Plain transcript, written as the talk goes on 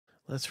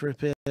Let's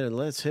rip in and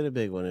let's hit a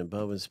big one in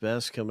Bowman's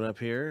Best coming up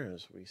here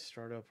as we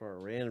start up our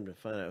random to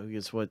find out who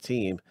gets what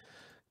team.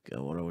 I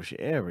want to wish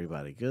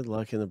everybody good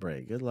luck in the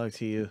break. Good luck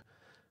to you.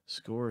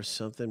 Score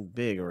something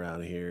big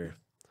around here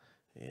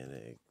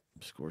and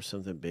score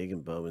something big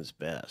in Bowman's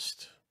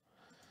Best.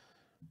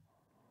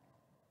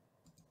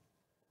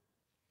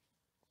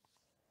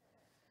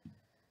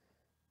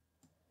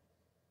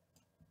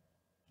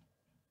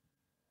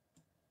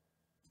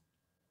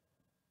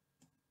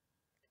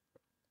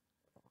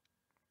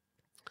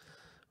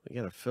 We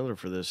got a filler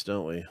for this,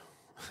 don't we?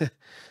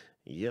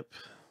 Yep.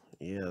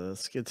 Yeah,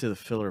 let's get to the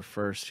filler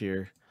first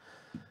here.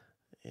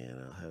 And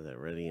I'll have that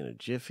ready in a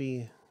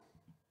jiffy.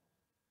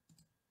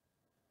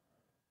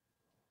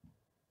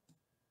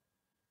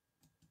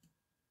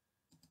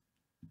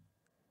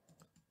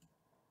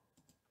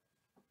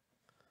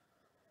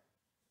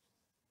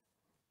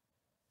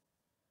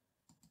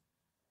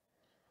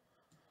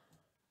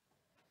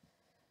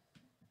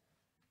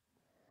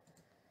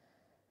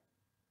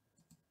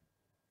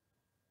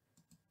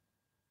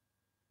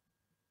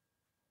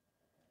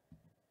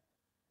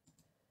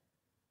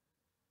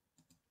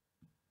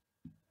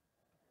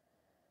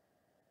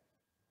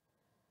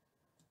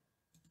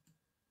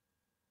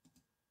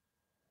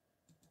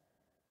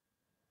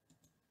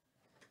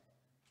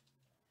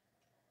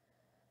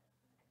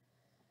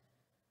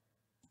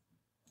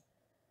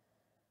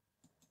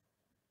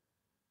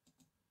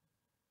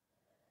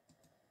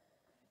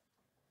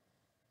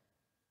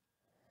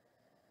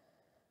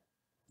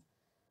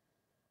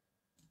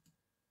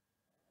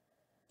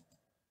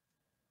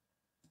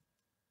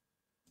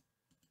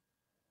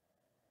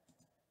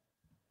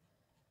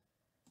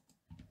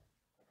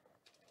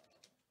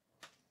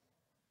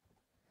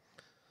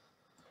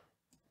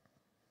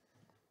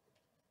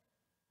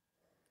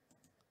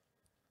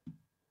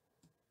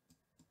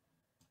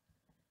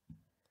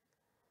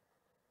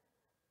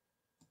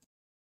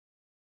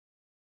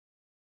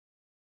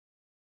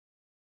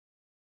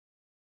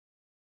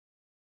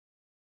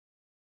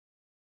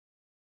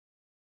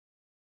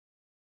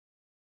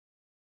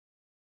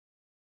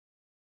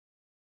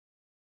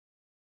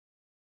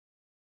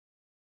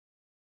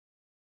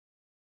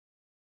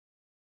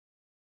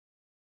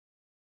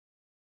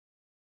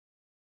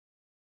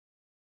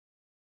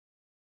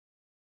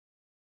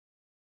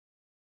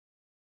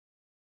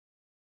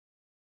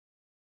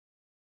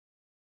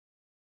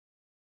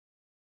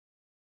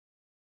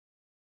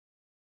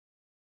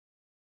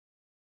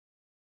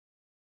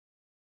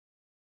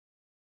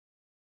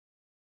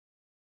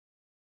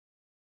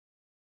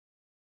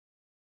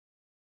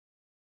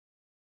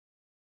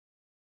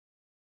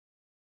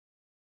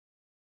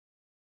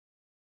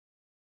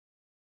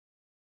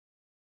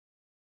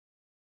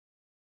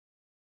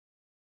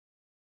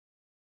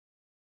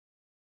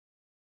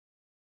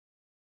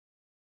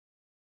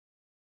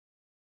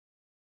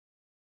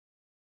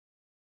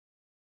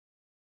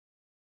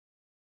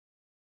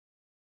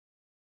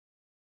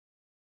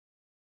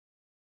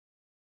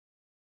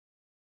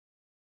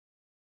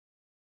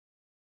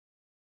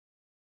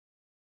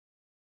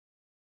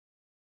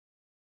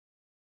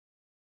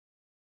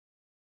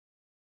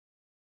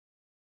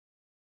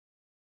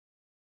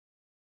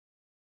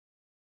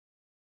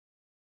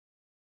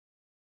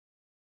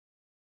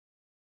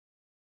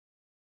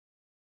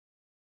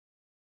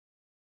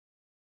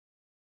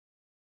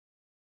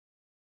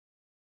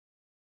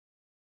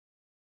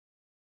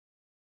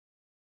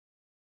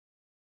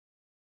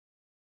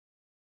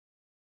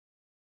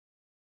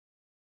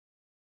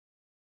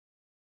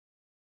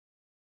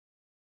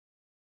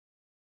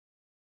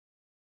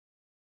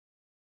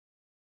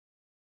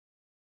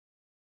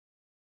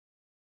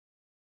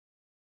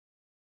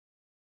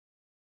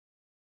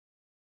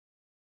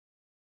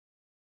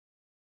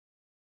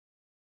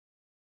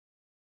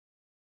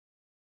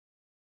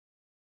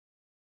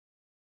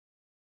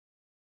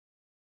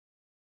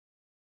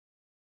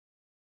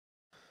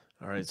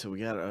 All right, so we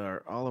got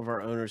all of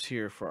our owners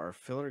here for our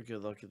filler.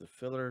 Good luck at the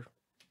filler.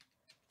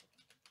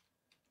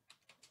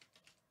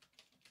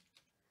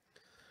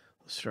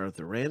 Let's start with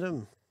the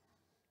random.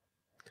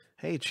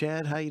 Hey,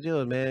 Chad, how you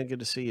doing, man? Good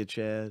to see you,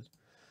 Chad.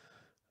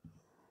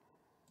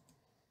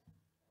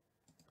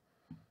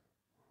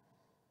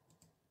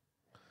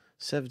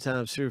 Seven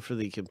times through for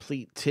the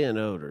complete 10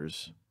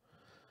 odors.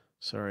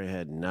 Sorry I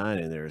had 9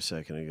 in there a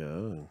second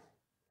ago.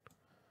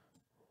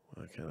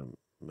 And I kind of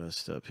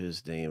messed up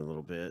his name a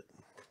little bit.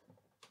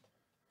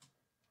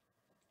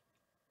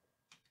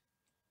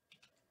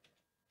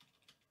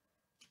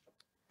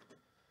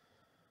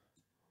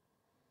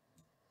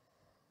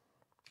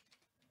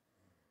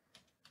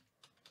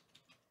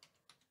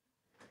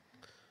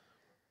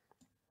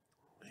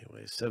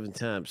 Anyway, 7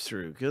 times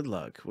through. Good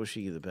luck.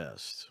 Wishing you the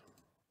best.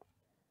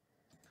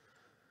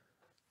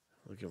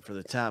 Looking for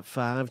the top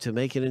 5 to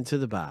make it into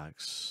the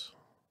box.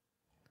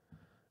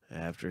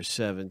 After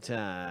 7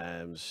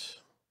 times.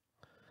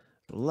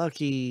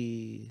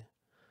 Lucky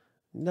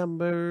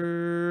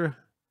number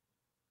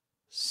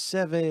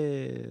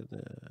 7.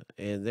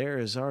 And there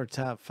is our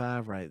top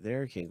 5 right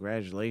there.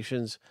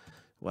 Congratulations.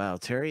 Wow,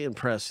 Terry and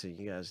Preston,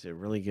 you guys did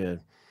really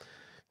good.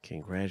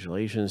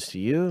 Congratulations to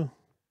you.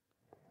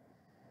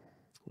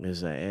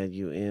 as I add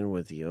you in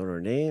with the owner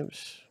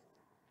names.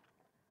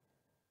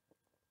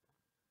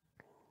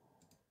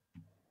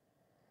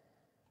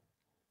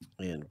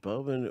 And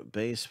Bowman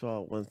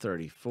Baseball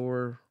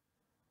 134.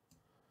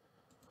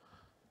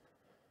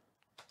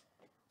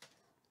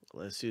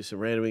 Let's do some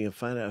randoming and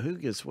find out who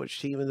gets which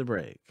team in the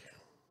break.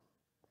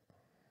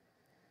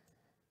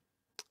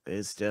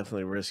 It's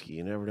definitely risky.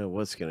 You never know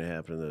what's going to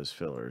happen in those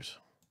fillers.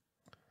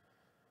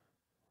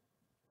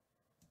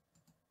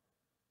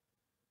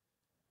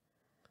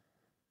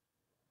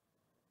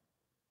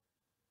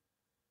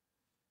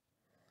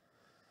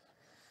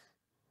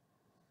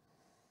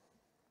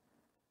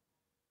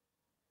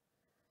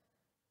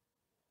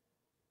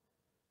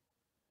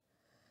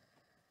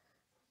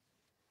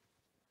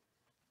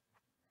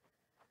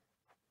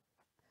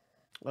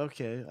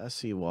 Okay, I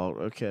see Walt.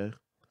 Okay.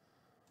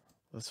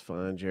 That's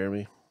fine,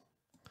 Jeremy.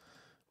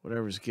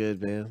 Whatever's good,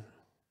 man.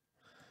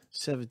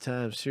 7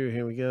 times through.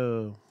 Here we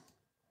go.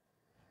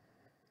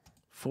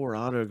 4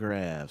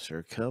 autographs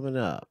are coming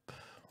up.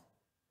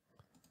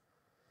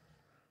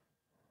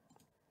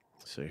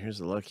 So here's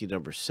the lucky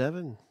number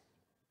 7.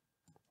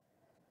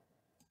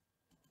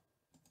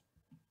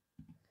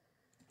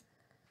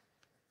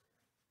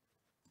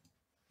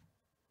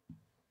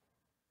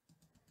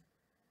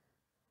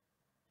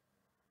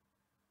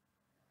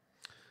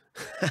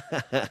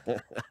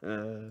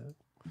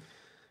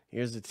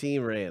 Here's the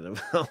team random.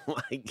 Oh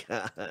my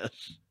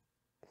gosh.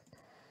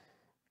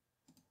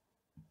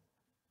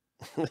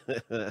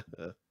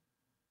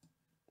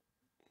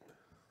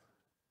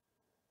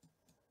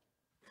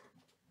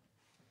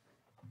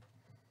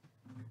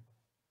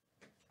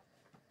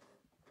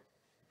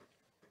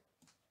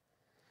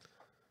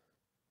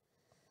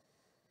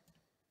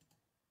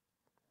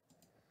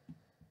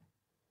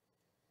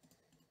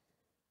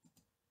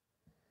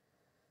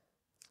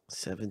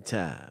 Seven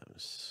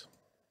times.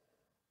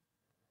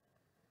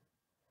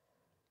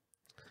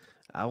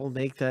 I will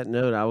make that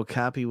note. I will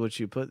copy what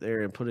you put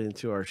there and put it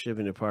into our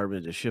shipping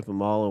department to ship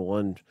them all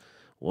in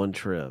one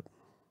trip.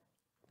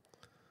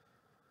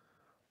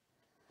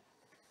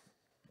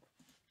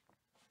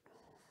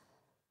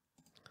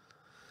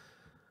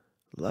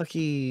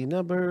 Lucky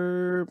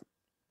number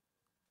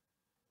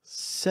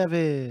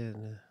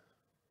 7.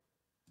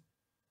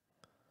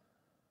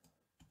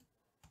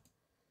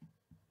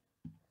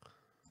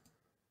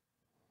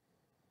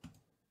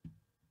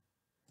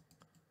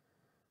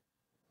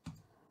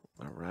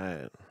 All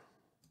right.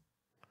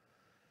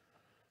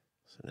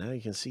 So now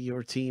you can see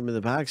your team in the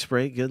box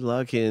break. Good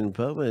luck in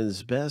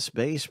Bowman's Best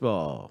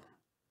Baseball.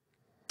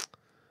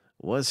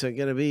 What's it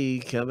going to be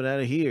coming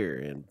out of here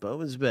in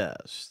Bowman's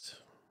Best?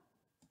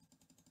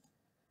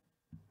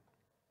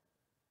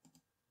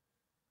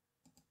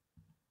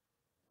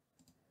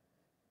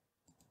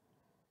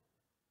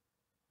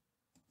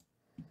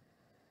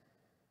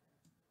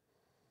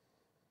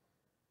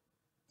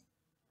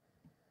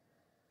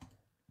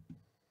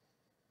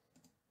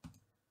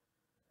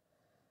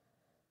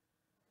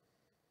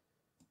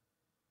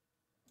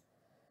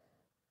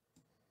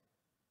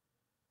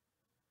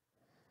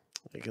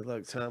 Good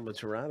luck, Tom, with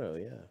Toronto.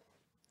 Yeah.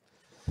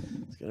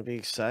 It's going to be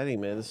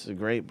exciting, man. This is a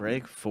great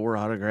break. 4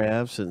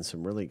 autographs and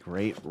some really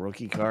great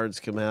rookie cards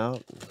come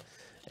out.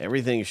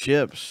 Everything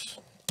ships.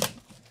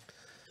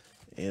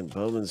 And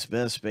Bowman's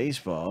Best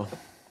Baseball.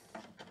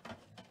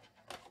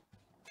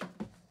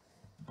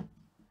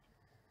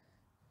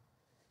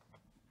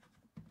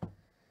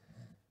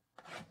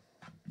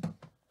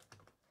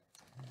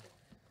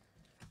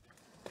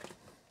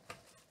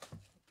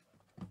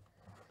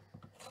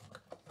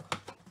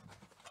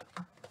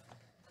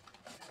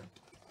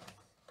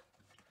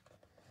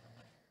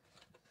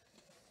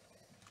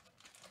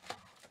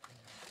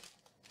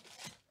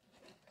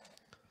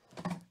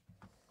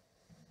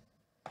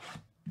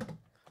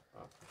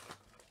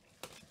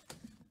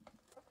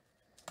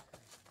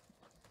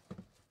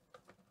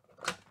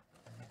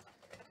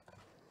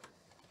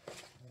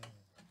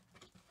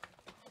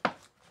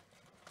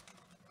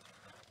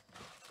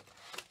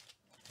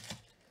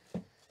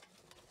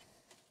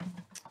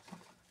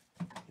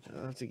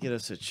 I'll have to get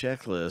us a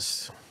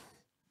checklist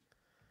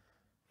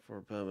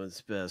for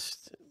Bowman's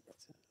Best,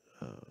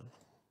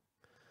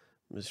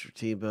 Mr.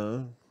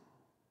 T-Bone.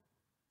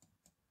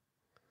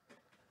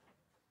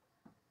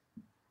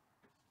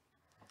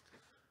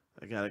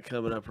 I got it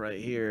coming up right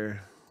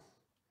here.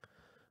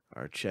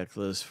 Our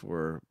checklist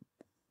for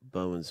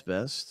Bowman's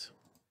Best.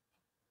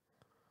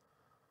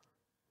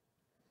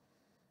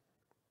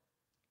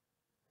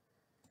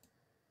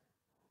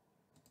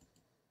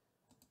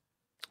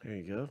 There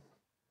you go.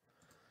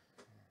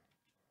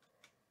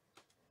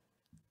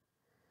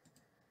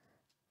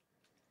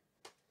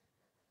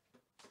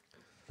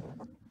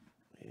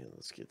 And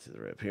let's get to the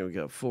rep. Here we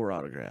go. 4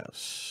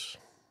 autographs.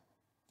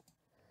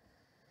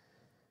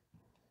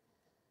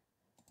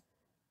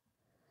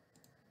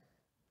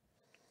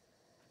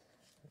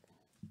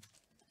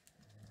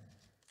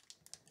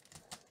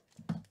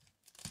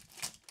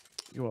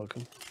 You're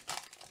welcome.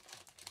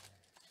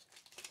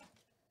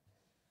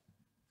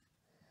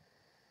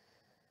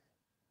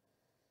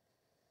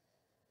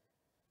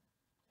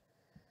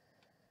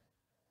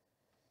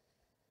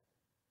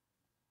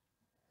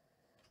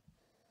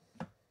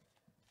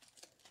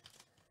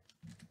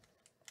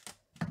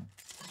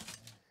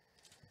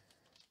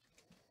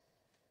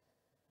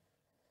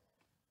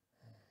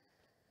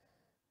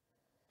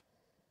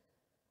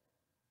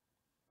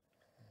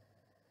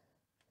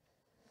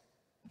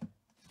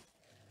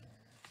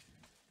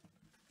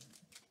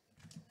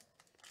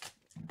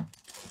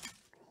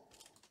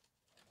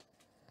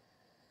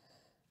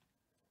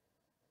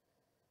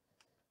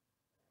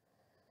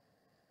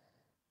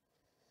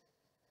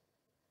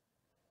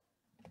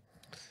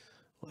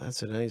 Well,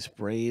 that's a nice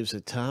Braves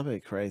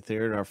atomic right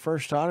there. And our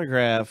first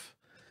autograph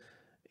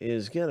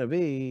is going to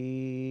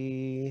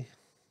be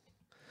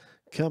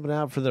coming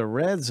out for the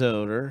Reds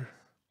owner.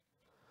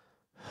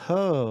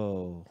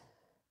 Ho.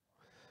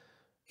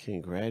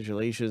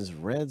 Congratulations,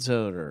 Reds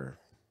owner.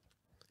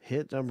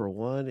 Hit number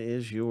 1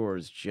 is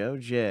yours, Joe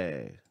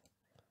J.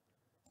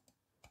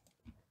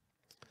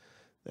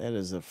 That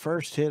is the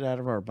first hit out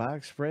of our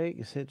box break.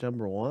 It's hit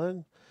number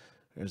 1.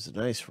 There's a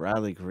nice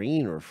Riley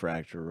Green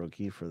refractor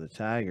rookie for the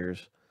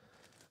Tigers.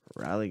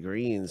 Riley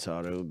Green's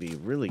auto would be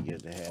really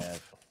good to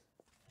have.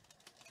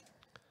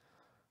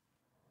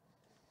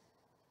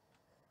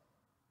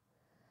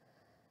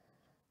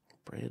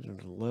 Brandon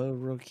Lowe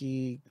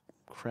rookie,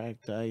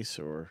 cracked ice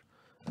or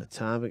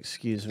atomic,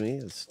 excuse me.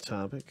 It's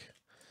atomic.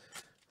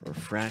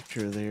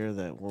 Refractor there,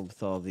 that one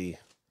with all the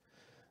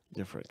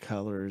different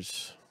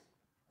colors.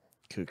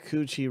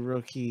 Kikuchi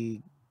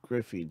rookie,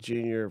 Griffey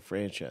Jr.,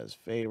 franchise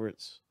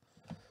favorites.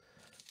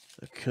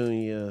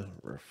 Acuna,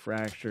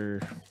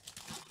 refractor.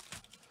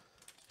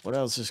 What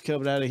else is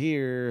coming out of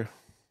here?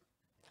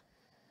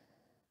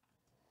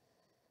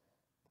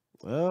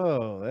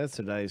 Oh, that's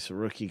a nice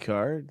rookie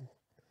card.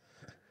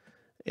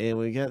 And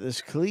we got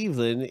this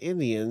Cleveland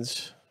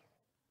Indians.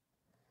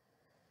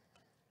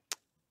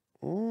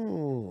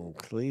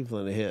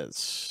 Cleveland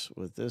hits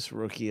with this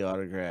rookie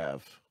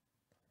autograph.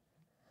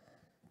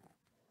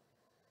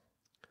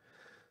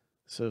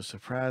 So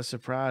surprise,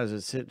 surprise,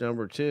 it's hit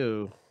number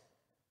 2.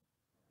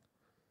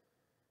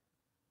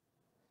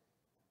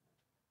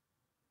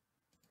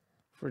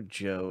 For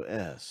Joe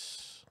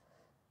S.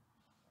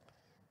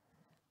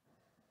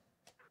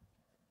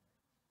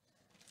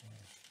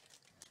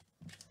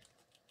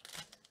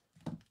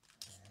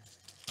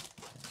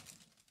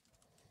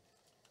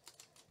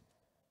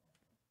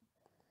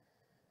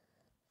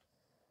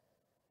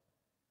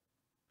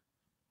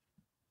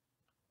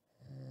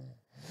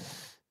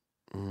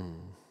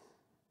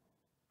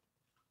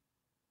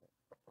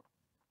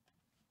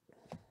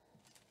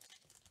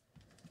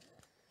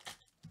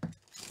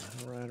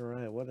 All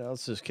right. What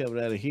else is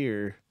coming out of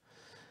here?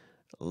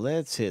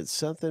 Let's hit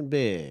something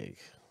big.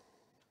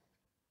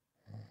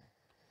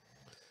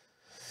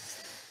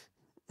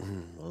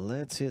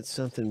 Let's hit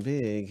something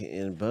big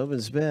in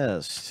Bowman's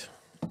Best.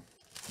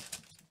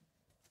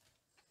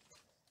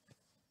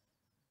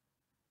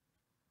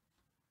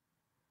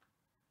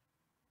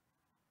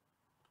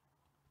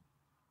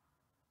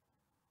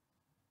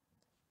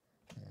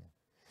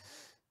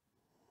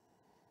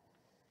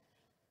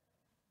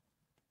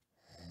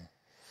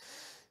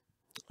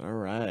 All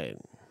right.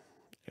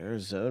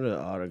 Arizona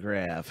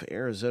autograph.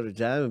 Arizona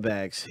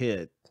Diamondbacks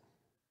hit.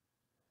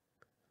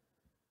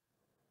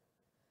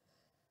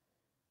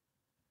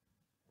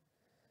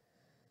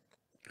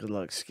 Good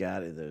luck,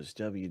 Scotty, those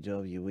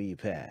WWE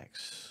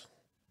packs.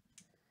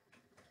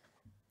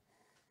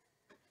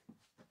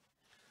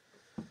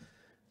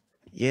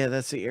 Yeah,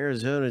 that's the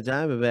Arizona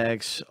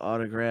Diamondbacks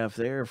autograph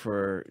there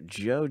for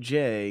Joe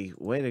J.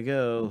 Way to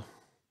go,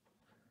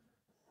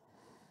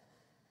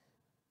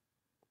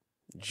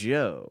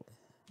 Joe.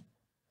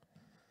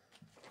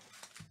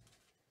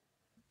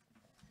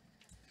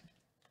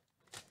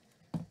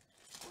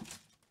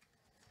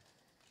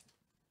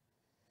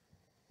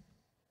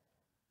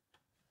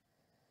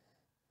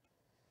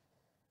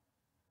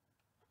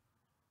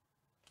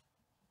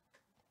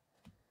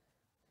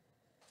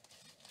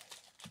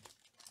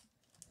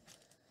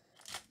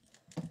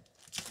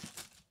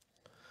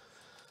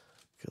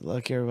 Good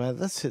luck, everybody.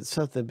 Let's hit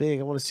something big.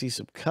 I want to see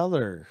some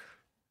color.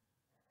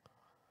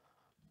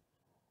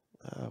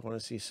 I want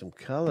to see some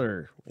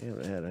color. We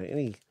haven't had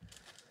any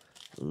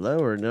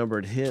lower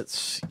numbered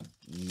hits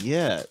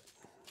yet.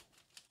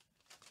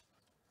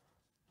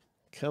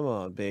 Come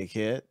on, big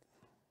hit.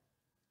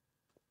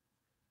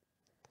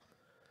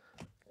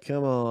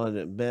 Come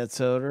on,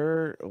 Mets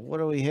owner. What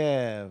do we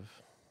have?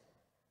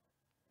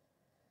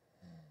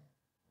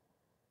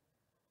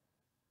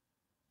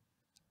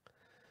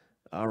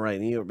 All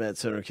right, New York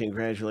Mets owner,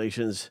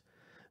 congratulations.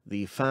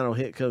 The final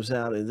hit comes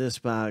out in this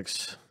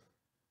box.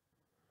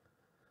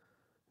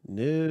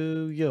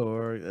 New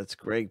York. That's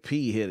Greg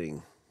P.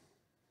 hitting.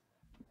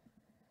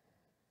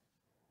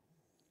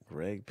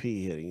 Greg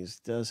P. hitting. He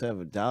does have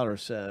a dollar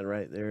sign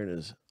right there in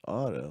his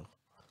auto.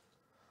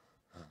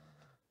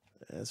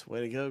 That's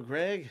way to go,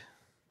 Greg.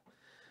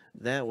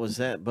 That was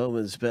that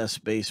Bowman's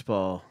Best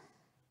Baseball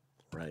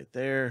right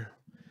there.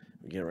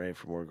 We're getting ready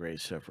for more great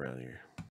stuff around here.